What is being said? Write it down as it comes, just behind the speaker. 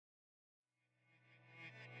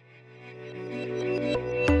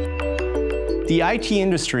The IT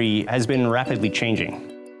industry has been rapidly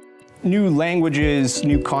changing. New languages,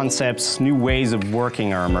 new concepts, new ways of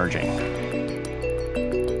working are emerging.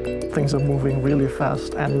 Things are moving really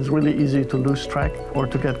fast, and it's really easy to lose track or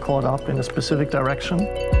to get caught up in a specific direction.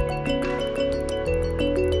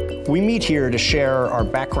 We meet here to share our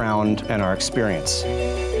background and our experience.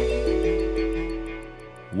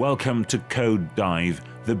 Welcome to Code Dive,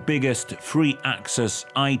 the biggest free access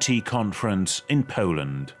IT conference in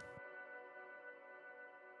Poland.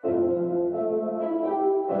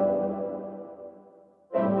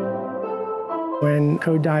 When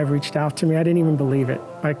Code Dive reached out to me, I didn't even believe it.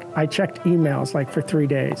 Like, I checked emails like for 3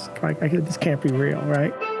 days. Like, this can't be real,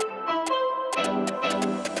 right?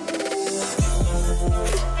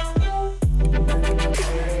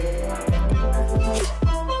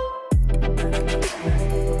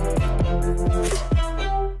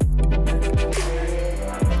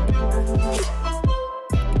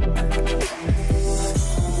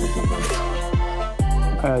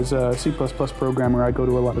 As a C++ programmer, I go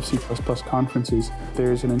to a lot of C++ conferences.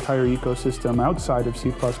 There's an entire ecosystem outside of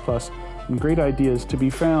C++ and great ideas to be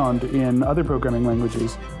found in other programming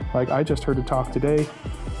languages. Like, I just heard a talk today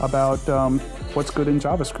about what's good in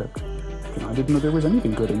JavaScript. I didn't know there was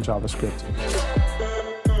anything good in JavaScript.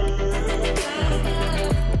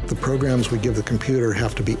 The programs we give the computer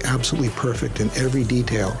have to be absolutely perfect in every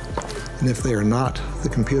detail. And if they are not, the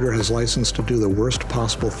computer has license to do the worst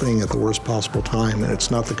possible thing at the worst possible time, and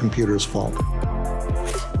it's not the computer's fault.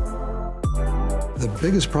 The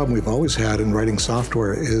biggest problem we've always had in writing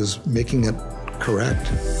software is making it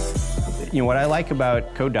correct. You know, what I like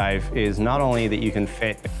about Code Dive is not only that you can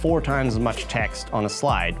fit 4 times as much text on a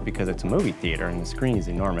slide because it's a movie theater and the screen is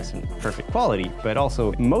enormous and perfect quality, but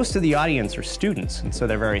also most of the audience are students, and so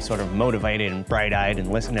they're very sort of motivated and bright-eyed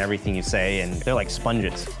and listen to everything you say, and they're like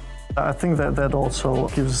sponges. I think that also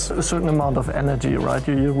gives a certain amount of energy, right?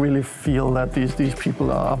 You really feel that these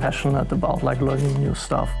people are passionate about like learning new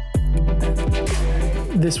stuff.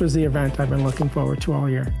 This was the event I've been looking forward to all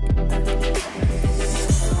year.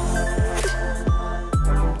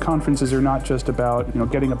 Conferences are not just about,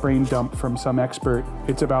 getting a brain dump from some expert.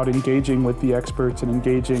 It's about engaging with the experts and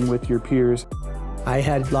engaging with your peers. I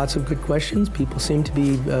had lots of good questions. People seemed to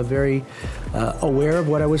be very aware of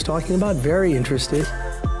what I was talking about, very interested.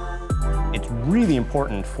 It's really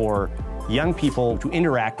important for young people to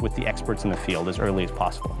interact with the experts in the field as early as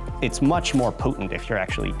possible. It's much more potent if you're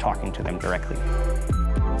actually talking to them directly.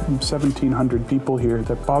 1,700 people here,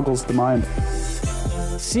 that boggles the mind.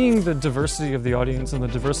 Seeing the diversity of the audience and the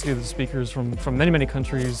diversity of the speakers from many, many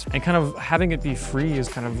countries, and kind of having it be free is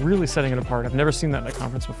kind of really setting it apart. I've never seen that at a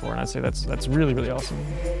conference before, and I'd say that's really, really awesome.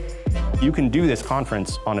 You can do this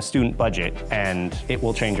conference on a student budget, and it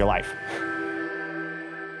will change your life.